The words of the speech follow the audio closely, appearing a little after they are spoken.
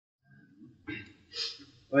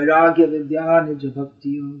Vairagya Vidyani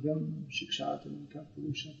Bhakti Yogam Shikshatam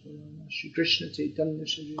Kapurusha Purana Shri Krishna Chaitanya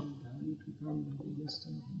Shri Dhari Kripam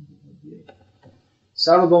Bhagavastam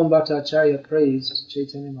Sarvabhauma Bhattacharya praised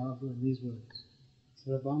Chaitanya Mahaprabhu in these words.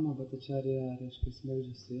 Sarvabhauma Bhattacharya reiškia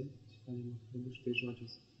smeldžiasi Chaitanya Mahaprabhu šitais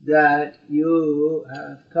žodžiais. That you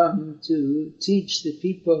have come to teach the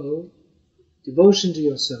people devotion to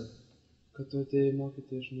yourself. Kad tu atėjai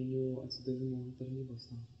mokyti žmonių atsidavimo tarnybos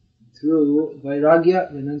tam. Through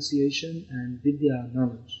vairagya, renunciation, and vidya,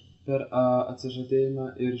 knowledge. Per atsižadėjimą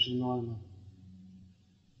ir žinojimą.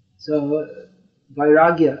 So,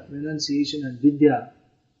 vairagya, renunciation, and vidya,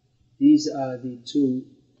 these are the two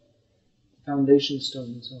foundation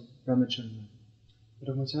stones of Brahmachari.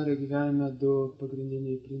 Brahmachari gyvenime du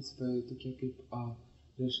pagrindiniai principai, tokie kaip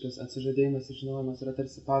reiškia atsižadėjimas ir žinojimas yra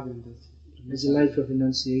tarsi pagrindas. There's a life of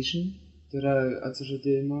renunciation. Tai yra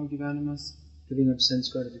atsižadėjimo gyvenimas. Giving up sense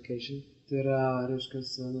gratification. Tai yra reiškia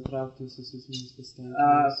nutraukti visus asmeninius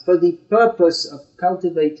pasitenkinimus. For the purpose of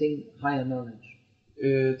cultivating higher knowledge.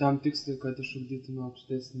 Tam tikslui, kad išugdytume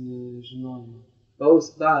aukštesnį žinojimą.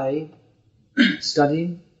 Both by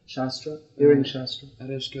studying Shastra, hearing Shastra.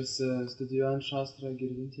 Reiškia studijuojant Shastrą,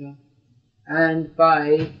 girdint ją. And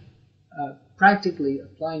by practically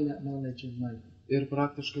applying that knowledge in life. Ir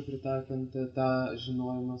praktiškai pritaikant tą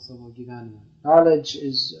žinojimą savo gyvenime. Knowledge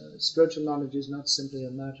is, spiritual knowledge is not simply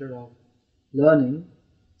a matter of learning.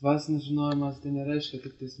 Dvasinis žinojimas tai nereiškia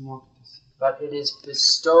tik tais mokytis. But it is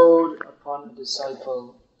bestowed upon a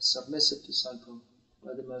disciple, a submissive disciple,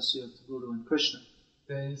 by the mercy of the Guru and Krishna.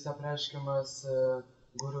 Tai jis apreiškiamas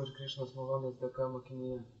Guru ir Krishnos malonės dėka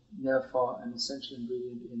mokinyje. Therefore, an essential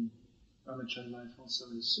ingredient in Brahmachari life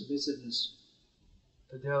also is submissiveness.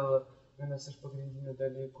 Todėl vienas iš pagrindinių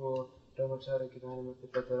dalykų Brahmachari gyvenime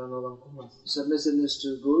taip pat yra nuolankumas. Submissiveness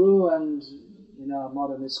to Guru, and in our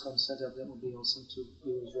modern ISKCON setup that will be also to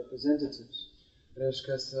Guru's representatives.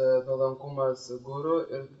 Reiškia nuolankumas Guru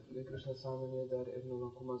ir Krishna sąmonėje dar ir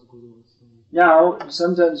nuolankumas Guru. Now,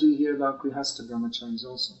 sometimes we hear about Grihastha Brahmacharis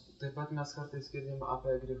also. Taip pat mes kartais girdim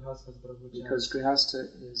apie Grihasthas Brahmacharis. Because Grihastha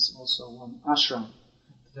is also one ashram.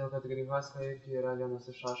 Todėl kad Grihastha irgi yra vienas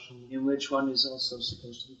iš ashramų. In which one is also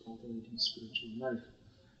supposed to be cultivating spiritual life.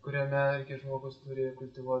 Kuriame irgi žmogus turi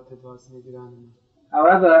kultivuoti dvasinį gyvenimą.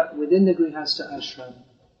 However, within the Grihastha ashram,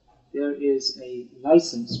 there is a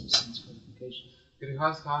license for sense gratification.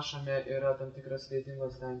 Grihastha ashrame yra tam tikras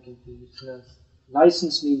leidimas tenkinti jusles.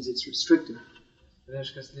 License means it's restricted.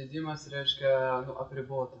 Reiškia leidimas, reiškia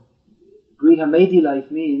apribota. Grihamedi life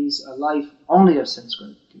means a life only of sense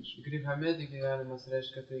gratification. Grihamedi gyvenimas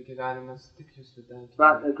reiškia tai gyvenimas tik juslių tenkinimą.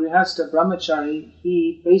 But a Grihastha Brahmachari,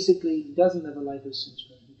 he basically doesn't have a life of sense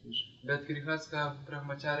gratification. Bet Grihastha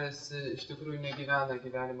Brahmacharis iš tikrųjų negyvena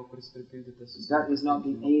gyvenimą, kuris pripildytas. That is not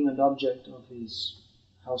the aim and object of his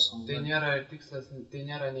household life. Tai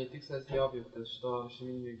nėra nei tikslas, nei objektas šito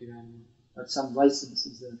šeiminio gyvenimo. But some license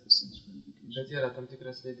is there for sense gratification. Bet yra tam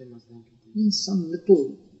tikras leidimas tenkinti. Some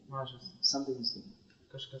little mažas. Something is there.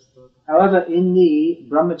 Kažkas duota. However, in the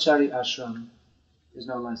Brahmachari ashram, there's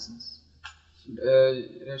no license.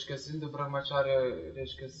 Reiškia, Indų Brahmachari,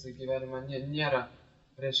 reiškia, gyvenimą nėra,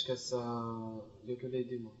 reiškia, jokių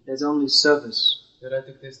leidimų. There's only service. Yra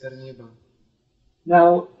tik tais tarnyba.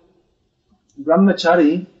 Now,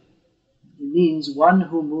 Brahmachari means one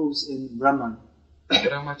who moves in Brahman.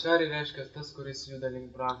 Brahmachari reiškia tas, kuris juda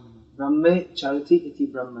link Brahmana. Brahmachariti iti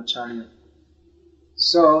brahmacharya.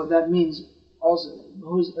 So that means also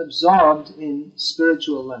who's absorbed in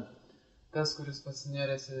spiritual life. Tas, kuris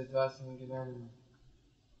pasinėręs į dvasinį gyvenimą.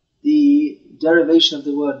 The derivation of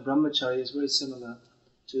the word brahmachari is very similar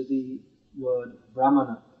to the word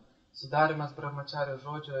brahmana. Sudarimas brahmachari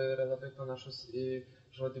žodžio yra labai panašus į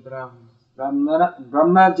žodį brahmanas.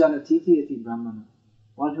 Brahma janatiti iti brahmana.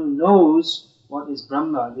 One who knows what is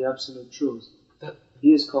Brahma, the absolute truth.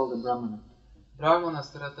 He is called a brahmana. Brahmanas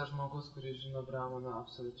tai yra tas žmogus, kuris žino Brahmaną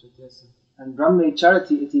absoliučią tiesą. And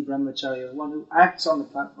Brahmachariti iti brahmacharya, one who acts on the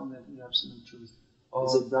platform of the absolute truth,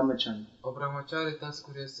 is a brahmachari. O brahmachari tas,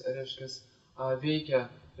 kuris reiškia veikia,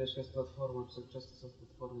 reiškia platformą, absoliučios tiesos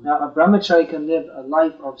platformą. Now, a brahmachari can live a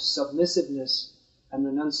life of submissiveness and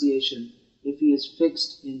renunciation if he is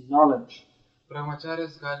fixed in knowledge.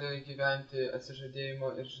 Brahmacharis gali gyventi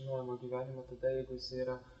atsižadėjimo ir žinojimo gyvenimą tada, jeigu jis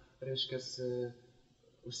yra, reiškia,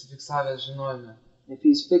 užsifiksavęs žinojime. If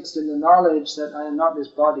he's fixed in the knowledge that I am not this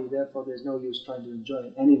body, therefore there's no use trying to enjoy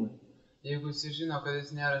it anyway. Jeigu jis žino, kad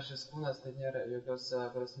jis nėra šis kūnas, tai nėra jokios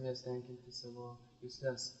prasmės tenkinti savo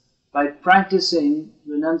jusles. By practicing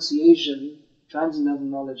renunciation, transcendental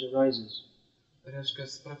knowledge arises. Reiškia,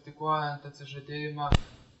 praktikuojant atsižadėjimą,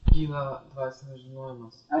 kyla dvasinis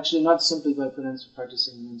žinojimas. Actually, not simply by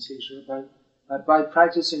practicing renunciation, but by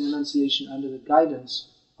practicing renunciation under the guidance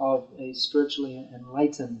of a spiritually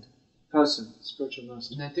enlightened person, spiritual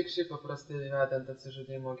master. Ne tik šiaip paprastai vedant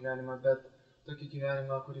atsižadėjimo gyvenimą, bet tokį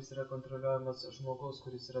gyvenimą, kuris yra kontroliuojamas žmogaus,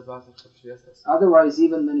 kuris yra dvasiškai apšviestas. Otherwise,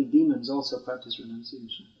 even many demons also practice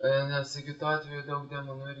renunciation. Nes kitu atveju daug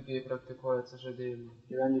demonų irgi praktikuoja atsižadėjimą.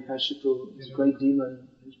 Hiranyakashipu is a great demon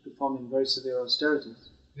who's performing very severe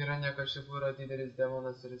austerities. Hiranyakashipu yra didelis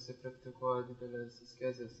demonas ir jisai praktikuoja didelės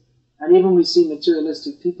askezės. And even we see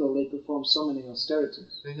materialistic people, they perform so many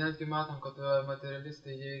austerities. Tai netgi matom, kad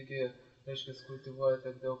materialistai jie irgi, reiškia, kultivuoja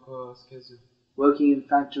tiek daug askezių. Working in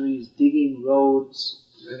factories, digging roads,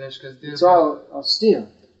 Reiškia, it's all austere.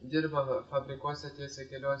 dirba fabrikuose, tiesiai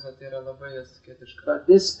keliuose, tai yra labai asketiška. But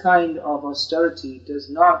this kind of austerity does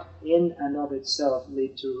not in and of itself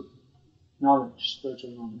lead to knowledge,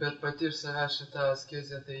 spiritual knowledge. Bet pati iš savęs šita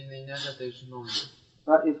askezė, tai jinai neveda į žinojimą.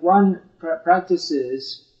 But if one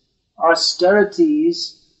practices austerities,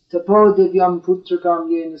 tapo divyam putrakam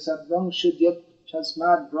yena satvang shudyat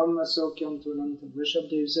chasmad brahma sokyam tunantam.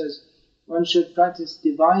 Rishabdev says one should practice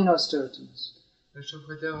divine austerities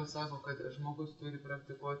Rishabdevas sako, kad žmogus turi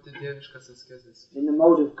praktikuoti dieviškas askezės. in the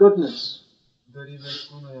mode of goodness, Dorybės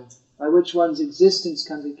kūnoje. by which one's existence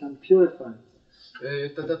can become purified.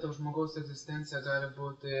 Tada to žmogaus egzistencija gali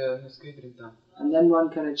būti nuskaidrinta. And then one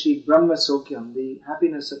can achieve Brahma Sokyam, the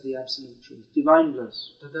happiness of the absolute truth, divine bliss.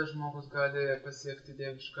 Tada žmogus gali pasiekti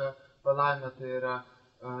dievišką palaimą, tai yra,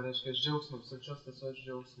 reiškia, džiaugsmą, absoliučios tiesos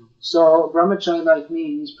džiaugsmą. So Brahmachari life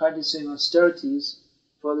means practicing austerities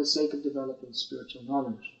for the sake of developing spiritual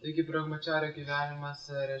knowledge. Taigi Brahmachari gyvenimas,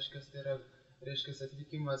 reiškia, tai yra, reiškia,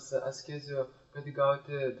 atlikimas askezių, kad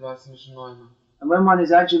įgauti dvasinį žinojimą. And when one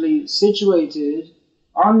is actually situated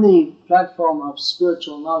on the platform of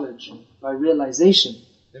spiritual knowledge by realization,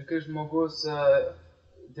 Ir kai žmogus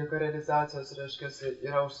dėka realizacijos, reiškia,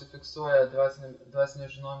 yra užsifiksuoja dvasinio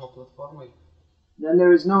žinojimo platformai, then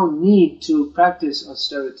there is no need to practice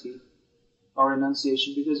austerity or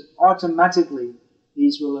renunciation because automatically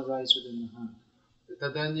these will arise within the heart.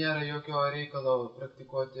 tada nėra jokio reikalo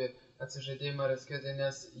praktikuoti atsižadėjimą ir askezę,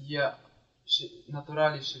 nes jie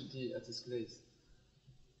natūraliai širdį atsiskleis.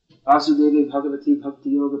 Vasudevi Bhagavati Bhakti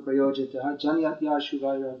Yoga Prayojataha Janyatya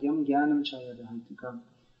Shuvairagyam Jnanam Chayadahaitikam.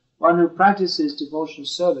 One who practices devotional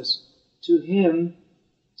service, to him,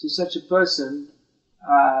 to such a person,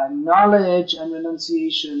 knowledge and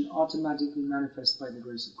renunciation automatically manifest by the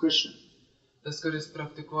grace of Krishna. Tas, kuris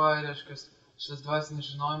praktikuoja, reiškia, šis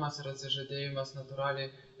dvasinis žinojimas ir atsižadėjimas natūraliai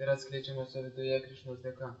yra atskleidžiamas viduje Krišnos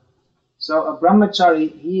dėka. So a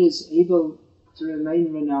brahmachari, he is able to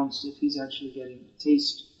remain renounced if he's actually getting a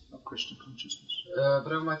taste of Krishna consciousness.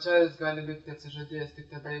 Brahmacharis gali likti atsižadėjęs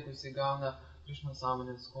tik tada, jeigu jis įgauna Krišnos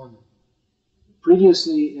sąmonės skonį.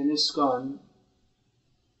 Previously in ISKCON,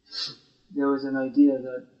 there was an idea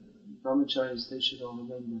that brahmacharis, they should all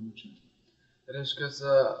remain brahmacharis. Reiškia,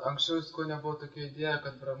 anksčiau skonė buvo tokia idėja,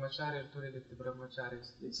 kad brahmachariai ir turi likti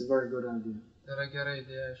brahmacharis. It's a very good idea. Tai yra gera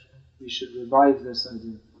idėja, aišku. We should revive this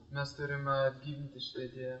idea. Mes turime atgyvinti šitą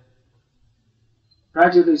idėją.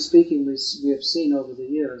 Practically speaking, we have seen over the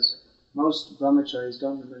years, most brahmacharis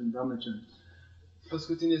don't remain brahmacharis.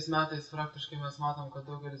 Paskutiniais metais praktiškai mes matom, kad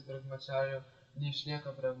daugelis brahmacharių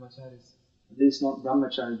neišlieka brahmacharis. At least not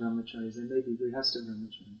brahmacharis, they may be grihastha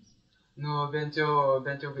brahmacharis. Nu, bent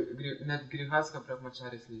jau net grihastha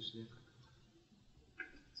brahmacharis neišlieka.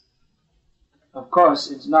 Of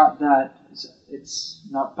course, it's not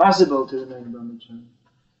not possible to remain brahmachari.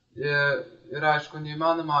 Ir aišku,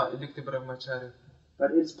 neįmanoma likti brahmachariu.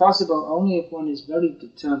 But it's possible only if one is very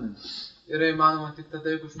determined. Yra įmanoma tik tada,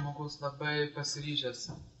 jeigu žmogus labai pasiryžęs.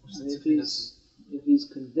 And if he's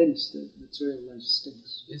convinced that material life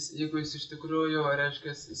stinks. Jeigu jis iš tikrųjų,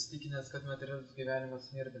 reiškia, įsitikinęs, kad materialus gyvenimas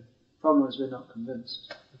smirda. Problem is we're not convinced.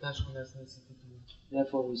 Bet aišku, mes nesitikiname.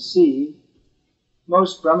 Therefore we see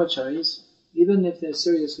most brahmacharis, even if they're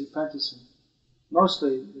seriously practicing,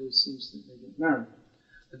 mostly it seems that they get married.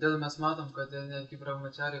 Todėl mes matom, kad netgi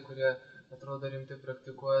brahmachariai, kurie atrodo rimtai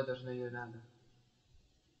praktikuoja, dažnai jie veda.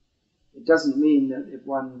 It doesn't mean that if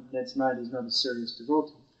one gets married, he's not a serious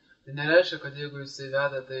devotee. Tai nereiškia, kad jeigu jisai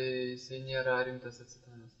veda, tai jisai nėra rimtas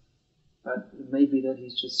atsitanęs. But it may be that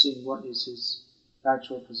he's just seeing what is his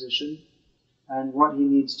actual position and what he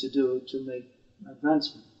needs to do to make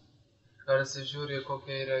advancement. Ar jisai žiūri,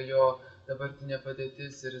 kokia yra jo dabartinė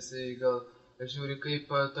padėtis ir jisai gal žiūri, kaip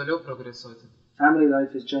toliau progresuoti. Family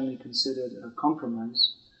life is generally considered a compromise.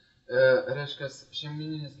 Reiškia,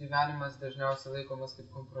 šeimininis gyvenimas dažniausiai laikomas kaip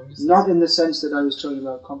kompromisas. Not in the sense that I was talking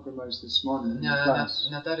about compromise this morning in the class.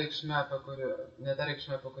 Ne ta reikšmė, apie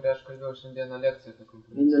kurią aš kalbėjau šiandieną lekcijoje apie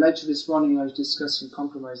kompromisą. In the lecture this morning I was discussing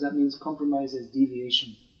compromise. That means compromise as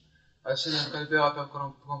deviation. Aš šiandien kalbėjau apie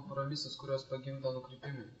kompromisus, kurios pagimdo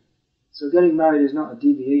nukrypimai. So getting married is not a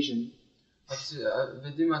deviation.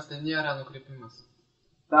 Vedimas tai nėra nukrypimas.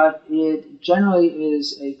 But it generally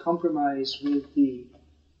is a compromise with the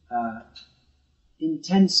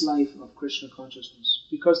intense life of Krishna consciousness,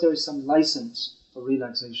 because there is some license for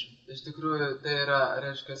relaxation. Iš tikrųjų, tai yra,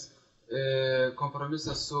 reiškia,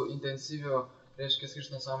 kompromisas su intensyviu, reiškia,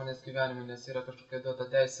 Krishna sąmonės gyvenimu, nes yra kažkokia duota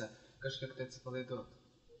teisė, kažkiek tai atsipalaiduoti.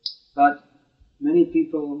 But many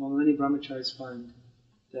people, or many brahmacharis find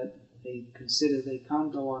that they consider they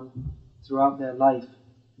can't go on throughout their life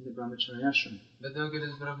in the brahmachari ashram. Bet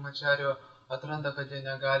daugelis brahmacharių atranda, kad jie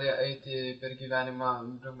negali eiti per gyvenimą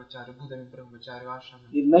būdami brahmacharių ašrame.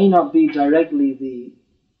 It may not be directly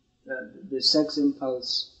the sex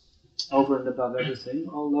impulse over and above everything,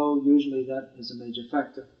 although usually that is a major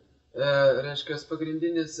factor. Reiškia,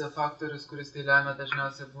 pagrindinis faktorius, kuris tai lemia,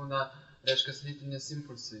 dažniausiai būna, reiškia, lytiniai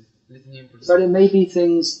impulsai. But it may be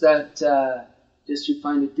things that just you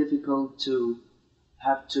find it difficult to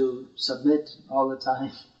have to submit all the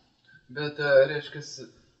time. Bet, reiškia,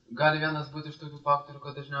 gali vienas būti iš tokių faktorių,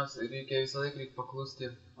 kad dažniausiai reikia visą laiką paklusti.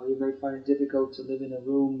 Or you may find it difficult to live in a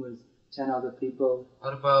room with 10 other people.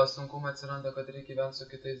 Arba sunkumai atsiranda, kad reikia gyventi su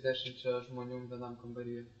kitais 10 žmonių vienam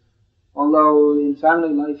kambaryje. Although in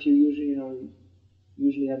family life you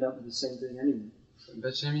usually end up with the same thing anyway.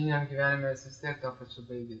 Bet šeiminiam gyvenime vis tiek tą pačią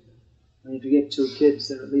baigėte. And if you get 2 kids,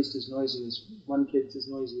 they're at least as noisy as 1 kid's as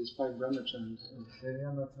noisy as 5 brahmacharis. So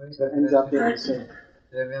it ends up being the same.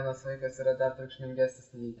 Ir vienas vaikas yra dar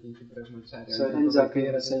triukšmingesnis nei iki brahmachari. So it ends up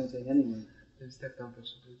being the same thing anyway. Tai vis tiek tą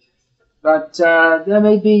pačią baigėte. But there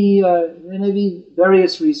may be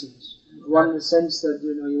various reasons. One in the sense that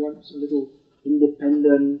you want a little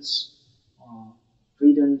independence, or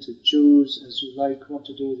freedom to choose as you like what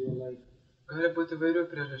to do with your life. Gali būti įvairių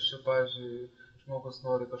priežasčių, pavyzdžiui, žmogus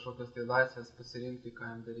nori kažkokios tai laisvės pasirinkti, ką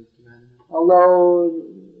jam daryti gyvenime. Although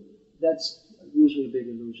that's usually a big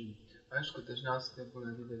illusion. Aišku, dažniausiai tai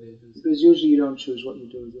būna didelė iliuzija. Because usually you don't choose what you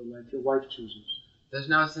do with your life, your wife chooses.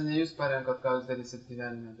 Dažniausiai ne jūs parenkat, ką jūs darysit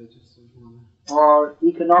gyvenime, bet jūsų žmona. Or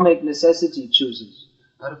economic necessity chooses.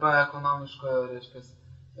 Arba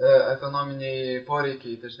ekonominiai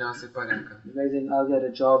poreikiai dažniausiai parenka. You may think, I'll get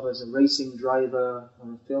a job as a racing driver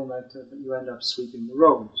or a film actor, but you end up sweeping the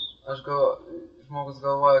roads. Žmogus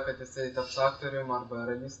galvoja, kad jisai taps aktorium arba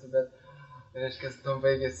ralistu, bet reiškia, tom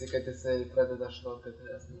baigėsi, kad jisai pradeda šluoti, kad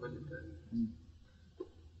esame valytojai.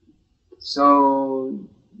 So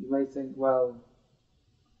you may think, well,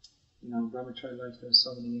 Brahmachari life, there are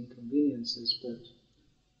so many inconveniences, but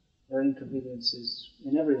there are inconveniences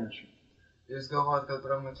in every ashram. Jūs galvojat, kad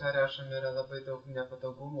Brahmachari ašrame yra labai daug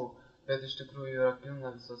nepatogumų, bet iš tikrųjų yra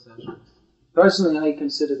pilna visos ašramos. Personally, I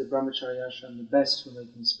consider the Brahmachari ashram the best for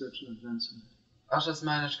making spiritual advancement. Aš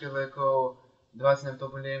asmeniškai laikau dvasiniam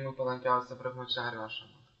tobulėjimui palankiausią Brahmachari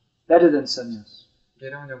ašramą. Better than sannyas.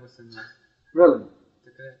 Geriau negu sannyas. Really?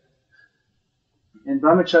 Tikrai. In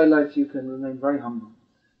Brahmachari life, you can remain very humble.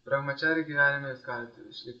 Brahmachari gyvenime jūs galite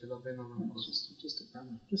išlikti labai nuolankus.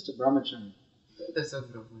 Just a Brahmachari.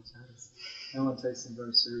 Tiesiog Brahmacharis. No one takes him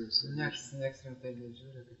very seriously. Nieks rimtai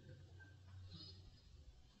nežiūri.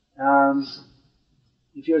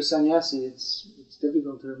 If you're a sannyasi, it's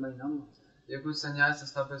difficult to remain humble. Jeigu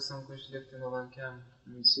sanyasis, labai sunku išlikti nuolankiam.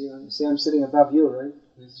 You see, I'm sitting above you, right?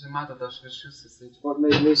 Jūs matot, aš virš jūsų sėdžiu. What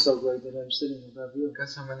made me so great that I'm sitting above you?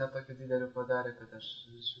 Kas čia mane tokį didelį padarė, kad aš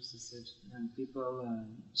virš jūsų sėdžiu. And people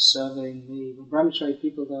serving me. But Brahmachari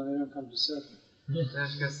people, though, they don't come to serve me.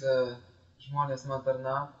 Reiškias, žmonės man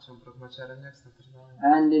tarnauja, čia Brahmachari nieks netarnauja.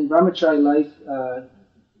 And in Brahmachari life,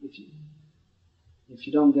 if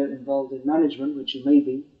you don't get involved in management, which you may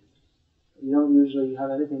be, you don't usually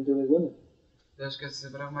have anything to do with women. Reiškias,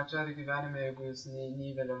 Brahmachari gyvenime, jeigu jūs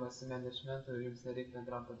neįveliamas į managementą, jums nereikia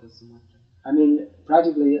bendrauti su moterim. I mean,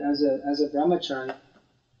 practically, as a Brahmachari,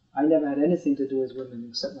 I never had anything to do with women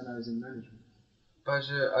except when I was in management.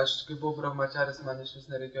 Pavyzdžiui, aš kai buvau Brahmacharis, man iš vis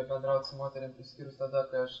nereikėjo bendrauti su moterim, išskyrus tada,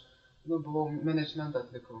 kai aš buvau managementą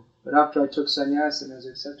atlikau. But after I took sannyas and I was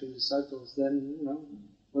accepting disciples, then,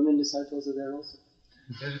 women disciples are there also.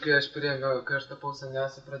 Ir kai aš tapau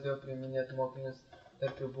sannyasi, pradėjau priiminėti mokinius,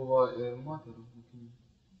 tarp jų buvo ir moterų mokinių.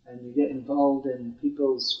 And you get involved in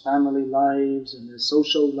people's family lives and their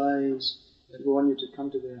social lives. People want you to come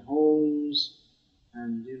to their homes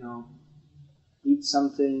and, eat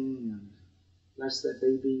something and bless their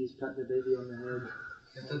babies, pat their baby on the head.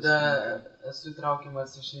 Ir tada esu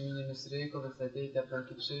įtraukiamas į šeimininius reikalus, ateiti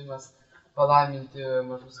aplankyti šeimas, palaiminti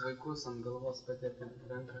mažus vaikus, ant galvos padėti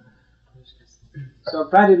ranką. So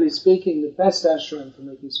practically speaking, the best ashram for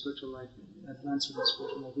making spiritual life, advancement in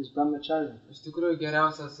spiritual life, is Brahmachari. Iš tikrųjų,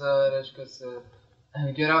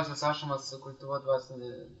 geriausias ašramas kultivuoti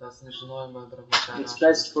dvasinį žinojimą Brahmachari. It's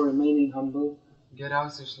best for remaining humble,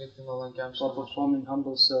 Geriausia išlikti nuolankiam for performing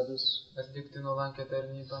humble service, atlikti nuolankę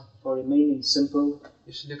tarnybą, for remaining simple.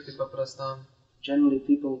 išlikti paprastam. Generally,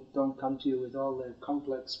 people don't come to you with all their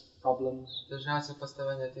complex problems. Dažniausiai pas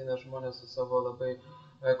tave neateina žmonės su savo labai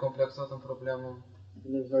kompleksuotom problemom.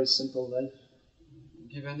 You live a very simple life.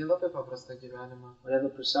 Gyveni labai paprastą gyvenimą. Whatever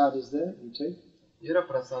prasad is there, you take. Yra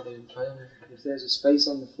prasada, jums paėmė. If there's a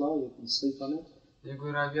space on the floor, you can sleep on it.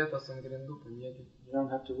 Jeigu yra vietos ant grindų, pamiegi. You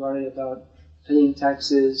don't have to worry about paying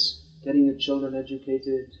taxes, getting your children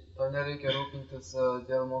educated. Tau nereikia rūpintis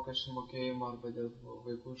dėl mokesčių mokėjimo arba dėl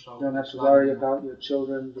vaikų You don't have to worry about your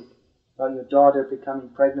children, about your daughter becoming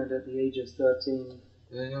pregnant at the age of 13.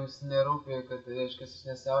 Jums nerūpi, kad reiškia jūs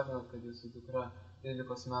nesijaudinat, kad jūsų dukra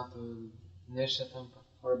 13 metų nešia tampa.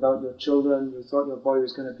 Or about your children, you thought your boy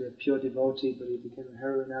was going to be a pure devotee, but he became a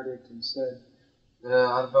heroin addict instead.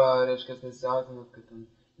 Arba reiškia nesijaudinat, kad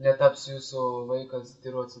netaps jūsų vaikas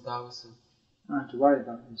tyru atsidavusiu. You don't have to worry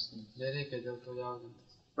about these things. Nereikia dėl to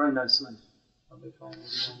jaudintis. Very nice life. Labai fainai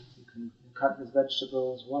gyventi. You can cut the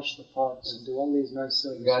vegetables, wash the pots, and do all these nice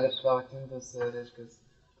things. Gali plauti indus, reiškia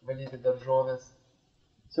valyti daržovės.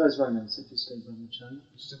 So it's very nice if you stay Brahmachari.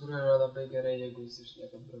 Iš tikrųjų yra labai gerai, jeigu jūs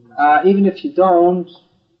išliekat Brahmachari. Even if you don't,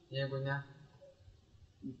 Jeigu ne,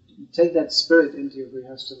 you take that spirit into your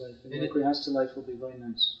Grihastha life, and your Grihastha life will be very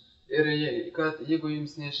nice. ir kad jeigu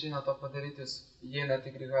jums neišeina to padaryti, jūs įeinat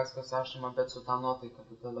į Grihasthos ašramą, bet su tą nuotaiką,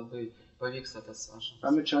 tada labai pavyksta tas ašramas.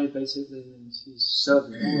 Brahmachari basically means he's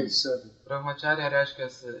serving, always serving. Brahmacharya reiškia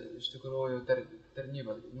iš tikrųjų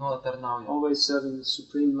tarnybą, nuolat tarnauja. Always serving the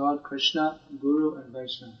Supreme Lord Krishna, Guru and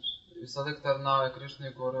Vaishnavas. Visą laiką tarnauja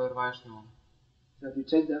Krishnai, Guru ir Vaishnavam. So if you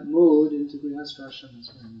take that mood into Grihastha ashram,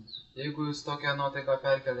 it's very nice. Jeigu jūs tokią nuotaiką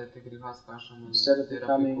perkeliate į Grihastha ašramą, Instead of tai yra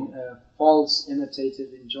becoming puiku. a false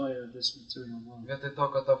imitative enjoyer of this material world. Vietoj to,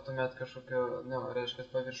 kad taptumėt kažkokio, reiškia,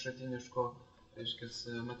 paviršutiniško, reiškia,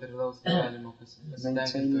 materialaus gyvenimo pasitenkintojų.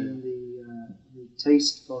 Maintaining the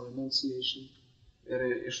taste for renunciation. Ir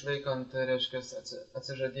išlaikant, reiškia,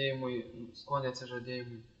 atsižadėjimui, skonį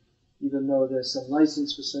atsižadėjimui. Even though there's some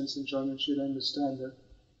license for sense enjoyment, you should understand that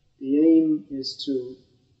the aim is to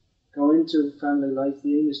go into family life,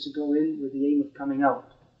 the aim is to go in with the aim of coming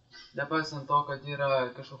out. Nepaisant to, kad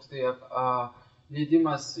yra kažkoks tai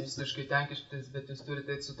leidimas visiškai tenkintis, bet jūs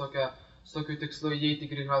turite eiti su tokiu tikslu įeiti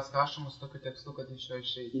į Grihastha ašramą, su tokiu tikslu, kad iš jo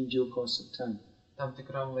išeiti. In due course of time. Tam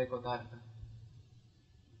tikram laiko tarpe.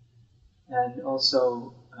 And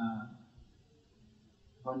also,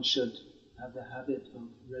 one should have the habit of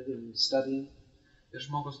regularly studying. Ir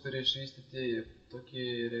žmogus turi išvystyti tokį,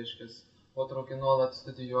 reiškia, potraukį nuolat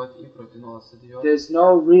studijuoti, įprotį nuolat studijuoti. There's no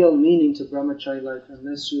real meaning to Brahmachari life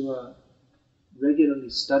unless you are regularly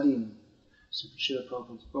studying Srila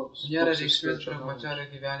Prabhupada's books. Nėra reikšmės Brahmachari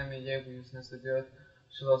gyvenime, jeigu jūs nestudijuojat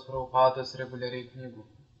Srilos Prabhupados reguliariai knygų.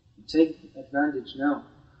 Take advantage now.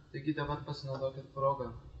 Taigi dabar pasinaudokit progą.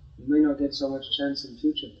 You may not get so much chance in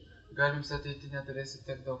future. Gal jums ateity neturėsit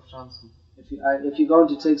tiek daug šansų. If you're going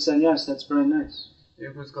to take sannyas, that's very nice.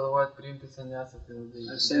 Jeigu jūs galvojat priimti sannyasą, tai labai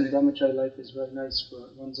I'm saying Brahmachari life is very nice for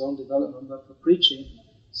one's own development, but for preaching,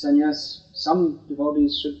 sannyas, some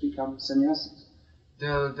devotees should become sannyasis.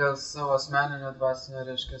 Dėl savo asmeninio dvasinio,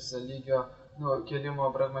 reiškia, lygio, kelimo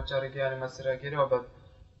Brahmachari gyvenimas yra geriau, bet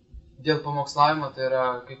dėl pamokslavimo, tai yra,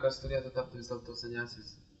 kai kas turėtų tapti vis dėlto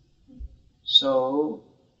sannyasis. So,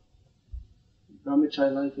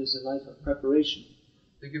 Brahmachari life is a life of preparation.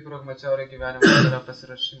 Taigi Brahmachari gyvenimas yra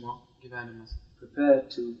pasiruošimo gyvenimas. Prepare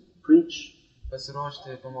to preach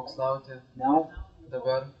Pasiruošti, pamokslauti now,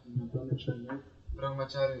 dabar in the Brahmachari life.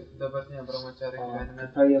 Dabartinė Brahmachari gyvenime.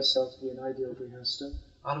 Prepare yourself to be an ideal grihastha.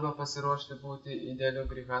 Arba pasiruošti būti idealiu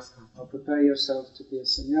grihastha. Or prepare yourself to be a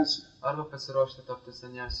sannyasi. Arba pasiruošti tapti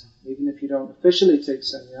sannyasiu. Even if you don't officially take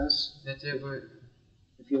sannyas, Net jeigu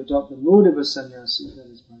if you adopt the mood of a sannyasi, that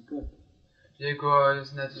is very good.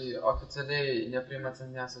 jūs net oficialiai nepriimat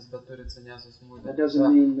sannyasius, bet turit sannyasius mūdą, That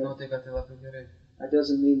doesn't mean gerai. That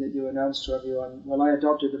doesn't mean that you announce to everyone, well, I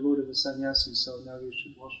adopted the mood of a sannyasi, so now you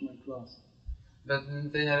should wash my cloth. Bet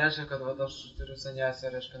tai nereiškia, kad aš turiu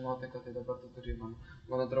sannyasį, reiškia nuotaiką, tai dabar tu turi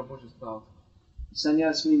mano drabužius plauti.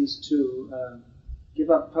 Sannyas means to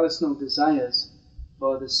give up personal desires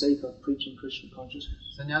for the sake of preaching Krishna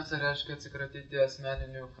consciousness. Sannyasą reiškia atsikratyti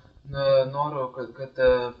asmeninių norų, kad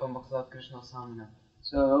pamokslat Krishnos sąmonę.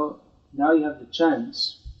 So now you have the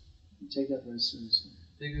chance to take that very seriously.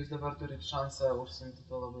 Taigi jūs dabar turite šansą užsiimti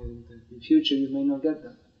to labai rimtai. In future you may not get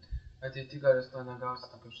that. Ateity gal jūs to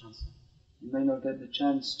negausite tokio šansą. You may not get the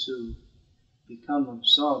chance to become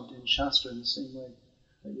absorbed in Shastra in the same way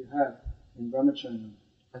that you have in Brahmachari.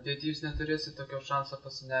 Ateity jūs neturėsite tokio šanso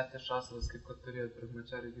pasinerti šastras, kaip kad turėjote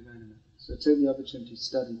Brahmachari gyvenime. So take the opportunity to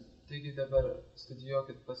study. Taigi dabar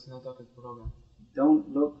studijuokit, pasinaudokit progą.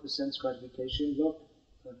 Don't look for sense gratification, look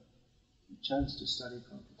for the chance to study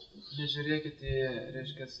Prabhupada's books. Nežiūrėkit į,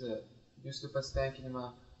 reiškia, jūsų pasitenkinimą,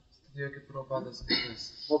 studijuokit Prabhupados knygas.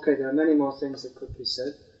 Okay, there are many more things that could be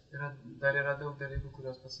said. Dar yra daug dalykų,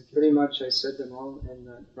 kuriuos pasakyti. Pretty much I said them all in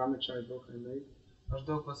the Brahmachari book I made. Aš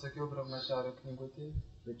daug pasakiau Brahmachari knygutėje.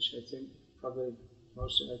 Which I think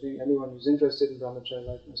anyone who's interested in Brahmachari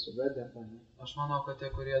life must have read that by now. Aš manau, kad tie,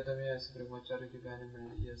 kurie domėjosi Brahmachari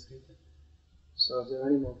gyvenime, jie skaitė. So if there are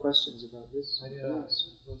any more questions about this, ar yra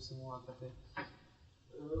klausimų apie tai?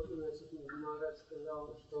 Махарадж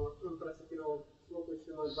сказал, что он процитировал шлоку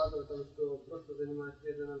Шримад Бхагаватам, что просто занимаясь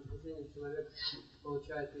преданным служением, человек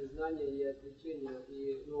получает и знания, и отвлечения,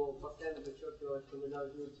 и постоянно подчеркивал, что мы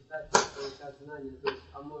должны читать, получать знания, то есть,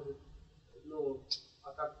 а может,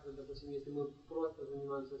 а как, допустим, если мы просто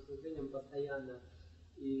занимаемся служением постоянно,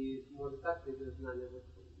 и может так придет знания, вот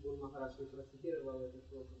Гуру Махарадж не процитировал это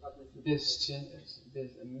шлоку, как насчет... Без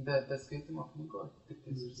skaitimo knygos, tik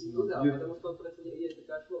tai Ну да, потому что есть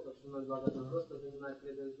такая шлока, что Шримад Бхагаватам просто занимает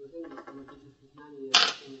преданное служение, систематические знания и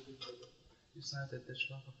отношения к Господу. You cited the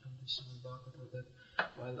shloka from the Srimad Bhagavatam that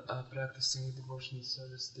while practicing devotional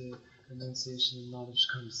service, the renunciation and knowledge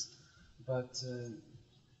comes. But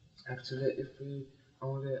actually, if we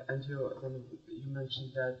only, and you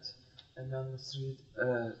mentioned that a man must read,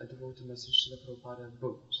 a devotee must read Srila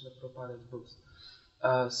Prabhupada's books.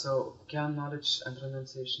 So can knowledge and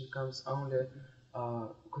renunciation comes only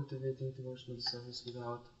cultivating devotional service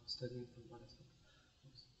without studying Prabhupada's books?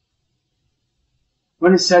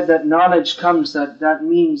 When it's said that knowledge comes, that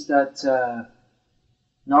means that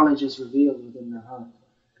knowledge is revealed within the heart.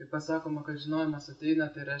 Kai pasakoma, kad žinojimas ateina,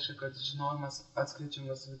 tai reiškia, kad žinojimas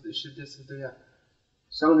atskleidžiamas širdies viduje.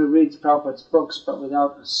 Someone who reads Prabhupada's books but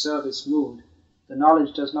without a service mood, the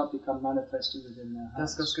knowledge does not become manifested within their heart.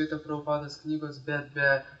 Tas, kas skaito Prabhupados knygos, bet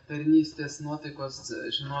be tarnystės nuotaikos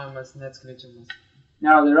žinojimas neatskleidžiamas.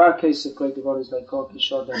 Now there are cases of great devotees like Gaur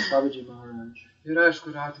Kishore Das Babaji Maharaj. Yra aišku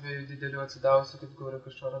atveju didelių atsidavusių kaip Gaur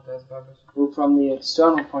Kishore Das Babaji. Who from the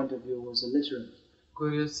external point of view was illiterate.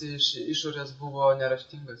 Kuris iš išorės buvo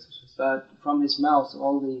neraštingas. But from his mouth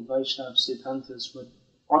all the Vaishnava Siddhantas would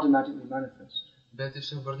automatically manifest. Bet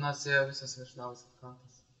iš jo burnos ėjo visas Vaishnavas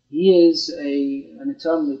Siddhantas. He is an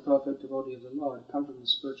eternally perfect devotee of the Lord, come from the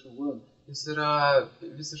spiritual world. Jis yra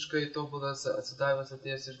visiškai tobulas atsidavęs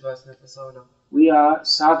atėjęs iš dvasinio pasaulio. We are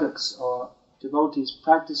sadhaks or devotees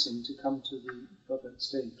practicing to come to the perfect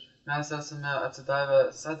stage. Mes esame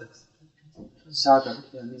atsidavę sadhaks.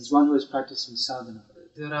 Sadhak means one who is practicing sadhana.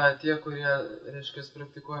 Tai yra tie, kurie, reiškia,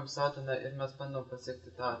 praktikuojam sadhaną ir mes bandom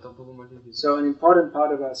pasiekti tą tobulumo lygį. So an important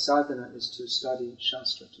part of our sadhana is to study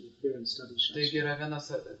Shastra, to hear and study Shastra. Taigi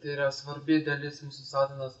tai yra svarbi dalis mūsų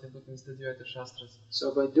sadhanos, tai būtent studijuoti šastras.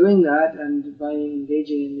 So by doing that and by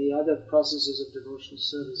engaging in the other processes of devotional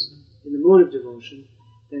service, in the mood of devotion,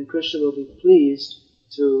 then Krishna will be pleased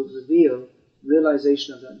to reveal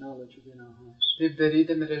realization of that knowledge within our hearts. Taip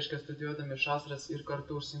darydami, reiškia, studijuodami šastras ir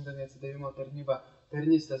kartu užsiimdami atsidavimo tarnybą,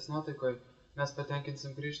 tarnystės nuotaikoje, mes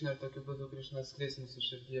patenkinsim Krishną ir tokiu būdu Krishna skleis mūsų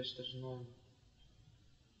širdyje šitą žinojimą.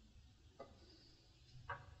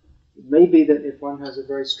 It may be that if one has a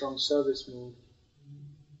very strong service mood,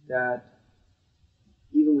 that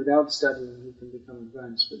even without studying he can become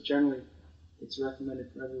advanced, but generally it's recommended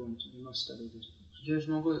for everyone to must study this.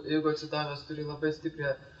 Jeigu atsidavęs turi labai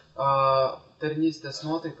stiprią tarnystės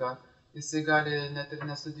nuotaiką, jisai gali net ir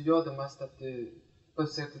nestudijuodamas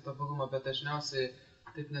pasiekti tobulumą, bet dažniausiai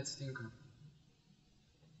taip neatsitinka.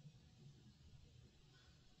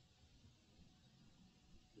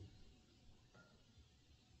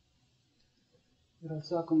 Yra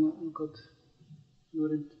sakoma, kad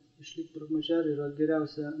norint išlikti Brahmachari, yra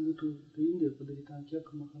geriausia būtų tai Indijoje padaryti, kiek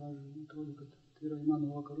Maharadžui atrodo, kad tai yra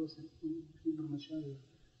įmanoma vakaruose, Brahmachari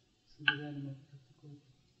su gyvenimo praktikuoti.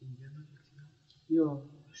 Jo,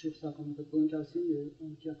 šiaip sakoma, kad palankiausia Indijoje,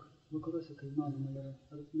 kiek vakaruose tai įmanoma yra,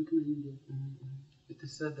 ar būtinai Indijoje. It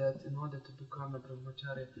is said that in order to become a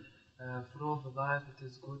Brahmachari for all the life, it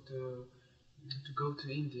is good to go to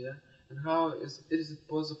India. And how is it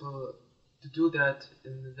possible to do that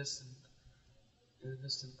in the Western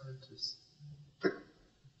countries?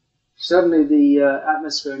 Certainly the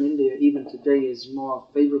atmosphere in India even today is more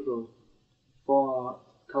favorable for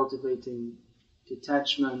cultivating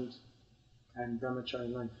detachment and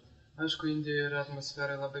Brahmachari life. Aišku, Indijoje yra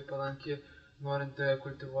atmosfera labai palanki, norint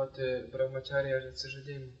kultivuoti Brahmachari ir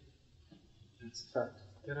atsižadėjimą. That's a fact.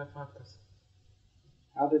 Tai yra faktas.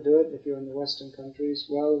 How to do it if you're in the Western countries?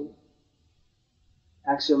 Well,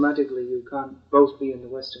 axiomatically you can't both be in the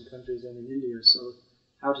Western countries and in India. So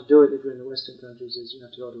how to do it if you're in the Western countries is you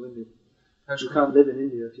have to go to India. You can't live in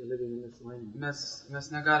India if you're living in Lithuania. Mes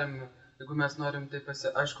negalim, jeigu mes norim tai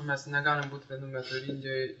aišku, mes negalim būti vienu metu ir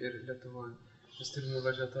Indijoje ir Lietuvoje. Mes turime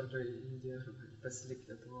važiuoti arba į Indiją arba pasilikti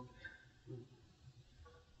Lietuvoje.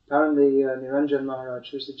 Apparently Niranjan Maharaj,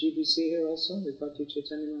 who's the GBC here also, with Bhakti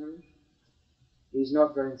Chaitanya Maharaj, he's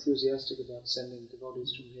not very enthusiastic about sending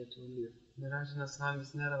devotees from here to India. Niranjanas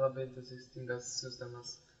Svamis nėra labai entuziastingas siųsdamas.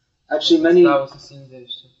 Actually, many of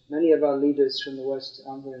our leaders from the West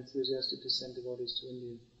aren't very enthusiastic to send devotees to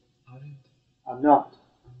India. Are not.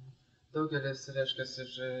 Daugelis reiškiasi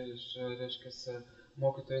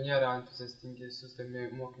mokytojų nėra entuziastingi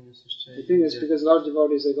siųsdami mokinius iš čia. The thing is, because a lot of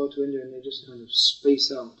devotees, they go to India and they just kind of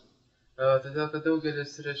space out. Todėl, kad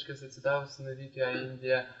daugelis reiškiasi atsidavusi nuvykę į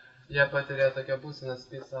Indiją, jie patiria tokią būseną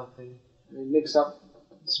space out. They mix up,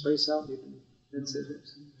 space out. That's it.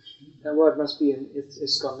 That word must be in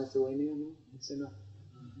ISKCON Lithuania, no? It's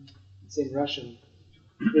in Russian.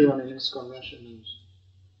 Everyone in ISKCON Russia knows.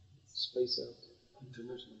 Space out.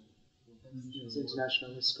 It's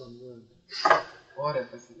international ISKCON word.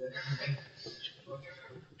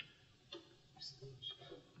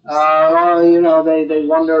 You know, they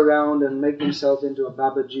wander around and make themselves into a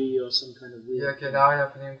Babaji or some kind of weird thing.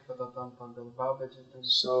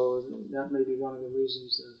 So that may be one of the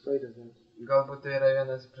reasons they're afraid of that. Galbūt tai yra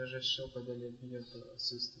vienas priežasčių, kodėl jie bijo to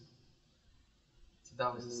siųsti.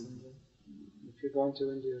 If you're going to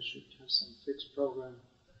India, you should have some fixed program.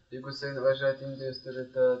 Jeigu jūs važiuojate į Indiją, jūs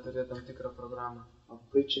turite tam tikrą programą. Of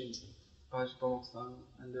preaching. Pavyzdžiui, pamokslavimą.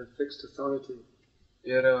 And a fixed authority.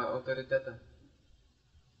 Ir autoritetą.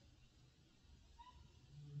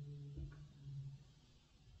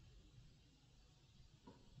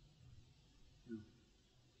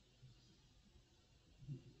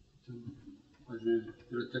 Pavyzdžiui,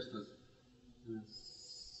 yra tekstas,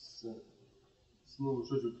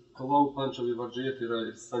 žodžiu, kalau pančavi vardžiai, tai yra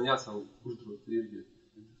ir sanyasa uždrausti irgi.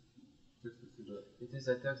 It is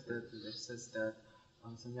a text that says that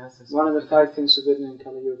sanyasa is one of the 5 things forbidden in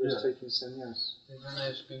Kali Yuga is taking sannyas. Tai viena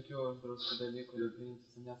iš 5 uždraustų dalykų yra priimti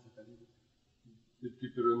sanyasą Kali Yuga. Ir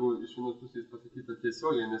kaip ir iš vienos pusės pasakyta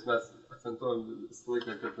tiesiogiai, nes mes akcentuojam visą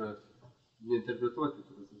laiką, kad neinterpretuoti.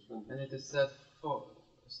 And it is said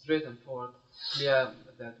straight and forward, clear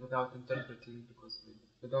that without interpreting, because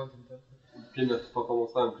we don't interpret. Kai mes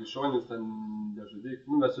pamokslavim krikščionis, ten nežadyk,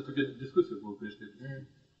 mes čia tokia diskusija buvo prieš tai.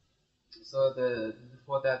 So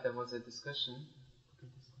before that there was a discussion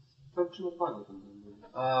Tam Šrimad Bhagavatam.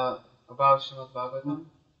 About Šrimad Bhagavatam.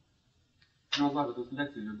 Šrimad Bhagavatam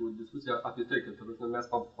lekcijoje buvo diskusija apie tai, kad mes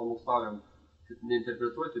pamokslavim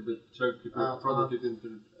neinterpretuoti, bet čia kaip atrodo kaip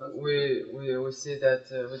interpretacija. We see that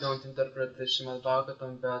we don't interpret the Srimad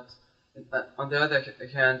Bhagavatam, but on the other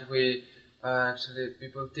hand, we actually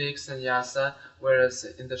people take sannyasa, whereas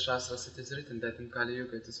in the Shastras it is written that in Kali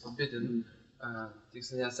Yuga it is forbidden take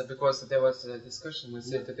sannyasa, because there was a discussion. We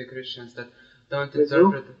say to the Christians that don't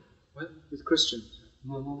interpret. What? With Christians?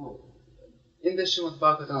 No. In the Srimad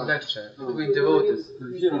Bhagavatam lecture between devotees.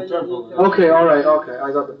 Okay, I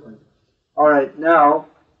got the point. Alright, now,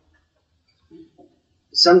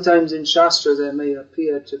 sometimes in Shastra there may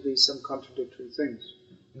appear to be some contradictory things.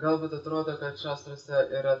 Galbūt atrodo, kad Šastrose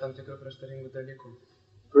yra tam tikrų prieštaringų dalykų.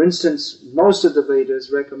 For instance, most of the Vedas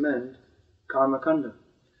recommend karma kanda.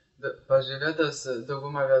 Pavyzdžiui, Vedas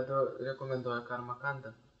daugumą vedų rekomenduoja karma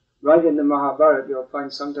kanda. Right in the Mahabharata, you'll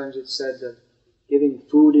find sometimes it's said that giving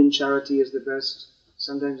food in charity is the best.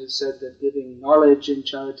 Sometimes it's said that giving knowledge in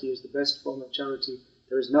charity is the best form of charity.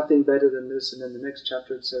 There is nothing better than this. And then the next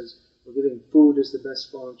chapter it says, well, giving food is the best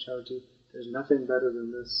form of charity. There is nothing better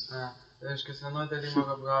than this. Reiškia, vienoje dalyje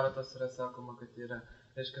Mahabharatas yra sakoma, kad yra,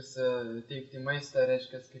 reiškia, teikti maistą,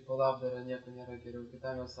 reiškia, kaip labdara, nieko nėra geriau.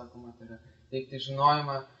 Kitam jau sakoma, tai yra teikti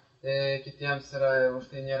žinojimą, kitiems yra, už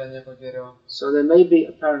tai nėra nieko geriau. So there may be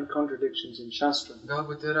apparent contradictions in Shastra.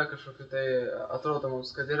 Galbūt yra kažkokiu tai, atrodo mums,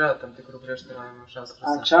 kad yra tam tikrų prieštaravimų Shastrose.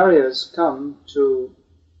 Acharyas come to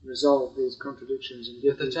resolve these contradictions and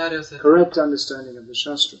give the correct understanding of the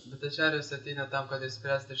Shastra. Bet Acharyas ateina tam, kad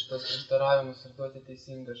išspręsti šitos prieštaravimus ir duoti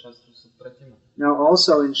teisingą Shastrų supratimą. Now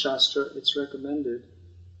also in Shastra it's recommended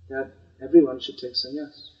that everyone should take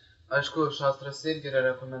sannyas. Aišku, Šastrose irgi yra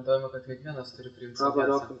rekomenduojama, kad kiekvienas turi priimti sannyasą.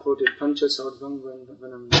 Prabhupada often quoted Pancha Sadvang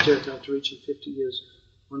Vanam Vijayata after reaching 50 years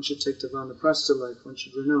one should take the vanaprastha life, one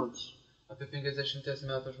should renounce. Apie 50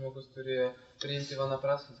 metų žmogus turi priimti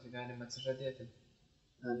vanaprasthos gyvenimą, atsižadėti.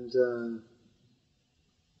 And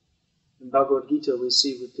in Bhagavad Gita we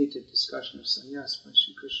see repeated discussion of sannyas by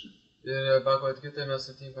Shri Krishna. Ir Bhagavad Gita mes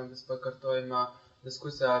sutinkam vis pakartojimą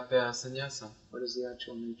diskusiją apie sannyasą. What is the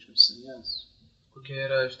actual nature of sannyas? Kokia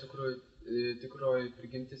yra iš tikrųjų tikroji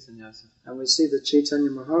prigimtis sannyasa. And we see that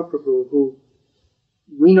Chaitanya Mahaprabhu, who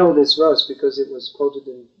we know this verse because it was quoted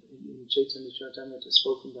in Chaitanya Charitamrita,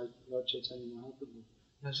 spoken by Lord Chaitanya Mahaprabhu.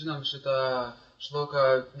 Mes žinom šitą šloką,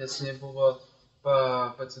 nes nebuvo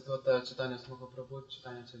pacituota Chaitanyos Mahaprabhu,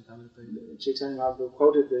 Chaitanya Charitamritoje. Chaitanya Mahaprabhu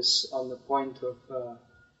quoted this on the point of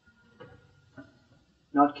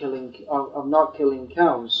not killing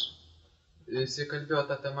cows. Jisai kalbėjo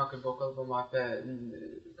tą temą, kai buvo kalbama apie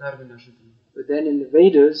karvinę žudymą. But then in the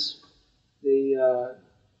Vedas, the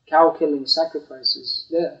cow killing sacrifices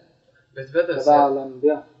there. Bet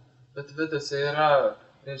Vedose yra,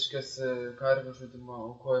 reiškia, karvių žudymo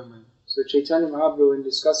aukojimai. So Chaitanya Mahaprabhu, in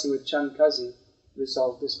discussing with Chankazi,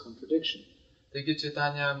 resolved this contradiction. Taigi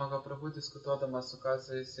Chaitanya Mahaprabhu diskutuodamas su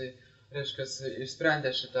Kazi, jisai, reiškia,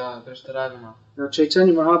 išsprendė šitą prieštaravimą. Now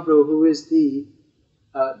Chaitanya Mahaprabhu, who is the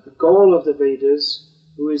goal of the Vedas,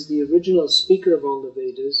 who is the original speaker of all the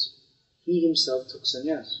Vedas, he himself took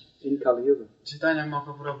sannyas in Kali Yuga. Chaitanya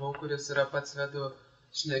Mahaprabhu, kuris yra pats vedų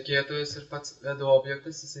šnekėtojas ir pats vedų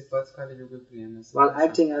objektas, jisai pats Kali Yugai priėmė. While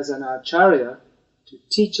acting as an acharya to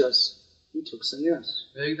teach us, he took sannyas.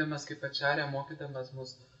 Veikdamas kaip acharya, mokydamas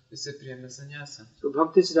mus, jisai priėmė sannyasą. So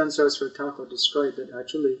Bhaktisiddhanta Saraswati Thakur described that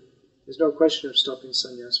actually there's no question of stopping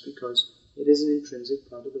sannyas because it is an intrinsic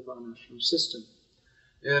part of the varnashram system.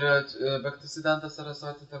 Ir Bhaktisiddhanta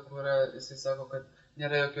Saraswati Thakur, jisai sako, kad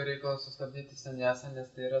nėra jokio reikalo sustabdyti sannyasą, nes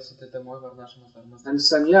tai yra sudėdamoji varnashramas dharmas. And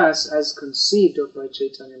sannyas, as conceived of by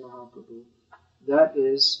Chaitanya Mahaprabhu, that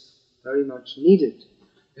is very much needed.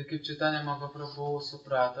 Ir kaip Chaitanya Mahaprabhu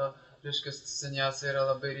suprato, reiškia, sannyasa yra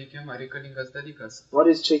labai reikalingas dalykas. What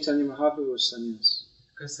is Chaitanya Mahaprabhu's sannyas?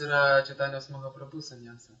 Kas yra Chaitanyos Mahaprabhu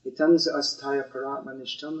sannyasa? Itanza asthaya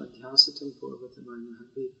paratmanishtam adhyasatam purvatamai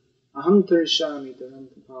mahavi aham tarishami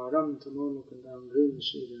dharantaparam tamomukandam grim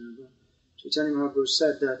shridarava. Chaitanya Mahaprabhu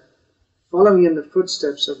said that following in the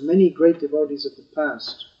footsteps of many great devotees of the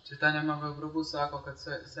past, Chaitanya Mahaprabhu sako, kad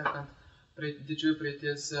sekant didžiųjų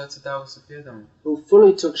praeities atsidavusių pėdamų, who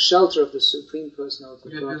fully took shelter of the Supreme Personality of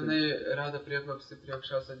kurie Godhead, pilnai rado prieglobstį prie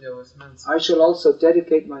aukščiausio Dievo asmens. I shall also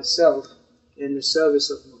dedicate myself in the service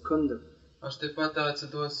of Mukunda. Aš taip pat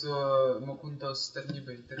atsiduosiu Mukundos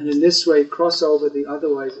tarnybai. And in this way cross over the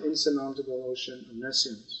otherwise insurmountable ocean of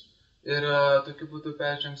nescience. Ir tokiu būdu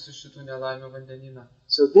peržengsiu šitų nelaimių vandenyną.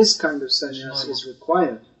 So this kind of sannyas is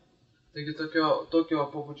required. Taigi tokio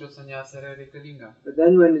pobūdžio sannyasa yra reikalinga. But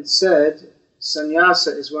then when it's said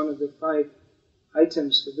sannyasa is one of the 5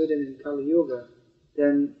 items forbidden in Kali Yuga,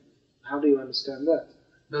 then how do you understand that?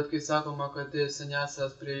 Bet kai sakoma, kad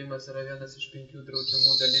sannyasas priėjimas yra vienas iš 5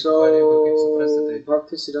 draudžiamų dalykų, Kali Yuga, kaip suprasti tai? So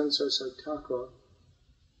Bhaktisiddhanta Saraswati Thakur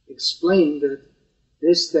explained that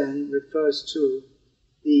this then refers to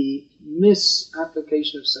the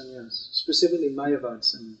misapplication of sannyas, specifically Mayavad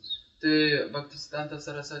sannyas. Tai Bhaktisiddhanta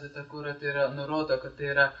Saraswati Thakur tai yra nurodo, kad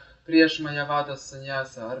tai yra prieš Mayavados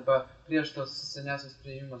sannyasą arba prieš tos sannyasos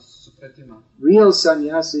priėjimas supratimą. Real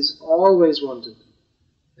sannyas is always wanted.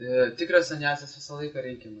 Tikras sannyasas visą laiką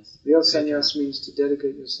reikiamas. Real sannyas means to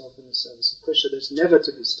dedicate yourself in the service of Krishna. That's never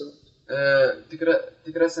to be stopped.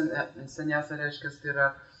 Tikras sannyasa reiškia, tai yra,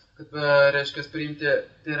 kad reiškia priimti,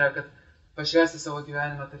 tai yra, kad pašvęsti savo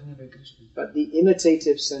gyvenimą tarnybai Krishnai. But the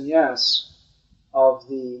imitative sannyas of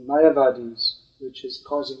the Mayavadis, which is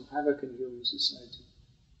causing havoc in human society,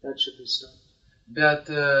 that should be stopped. Bet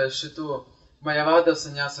šitų Mayavados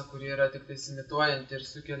sannyasa, kuri yra tik tai imituojanti ir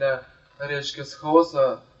sukelia, reiškia, chaosą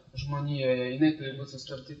žmonijoje, jinai turi būti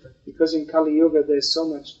sustabdyta. Because in Kali Yuga there's so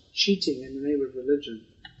much cheating in the name of religion.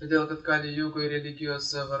 Todėl, kad Kali Yugoje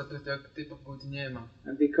religijos vardu taip apgaudinėjama.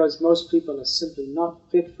 And because most people are simply not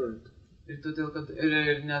fit for it. Ir todėl, kad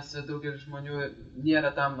nes daugelis žmonių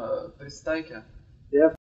nėra tam pristaikę.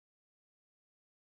 Therefore,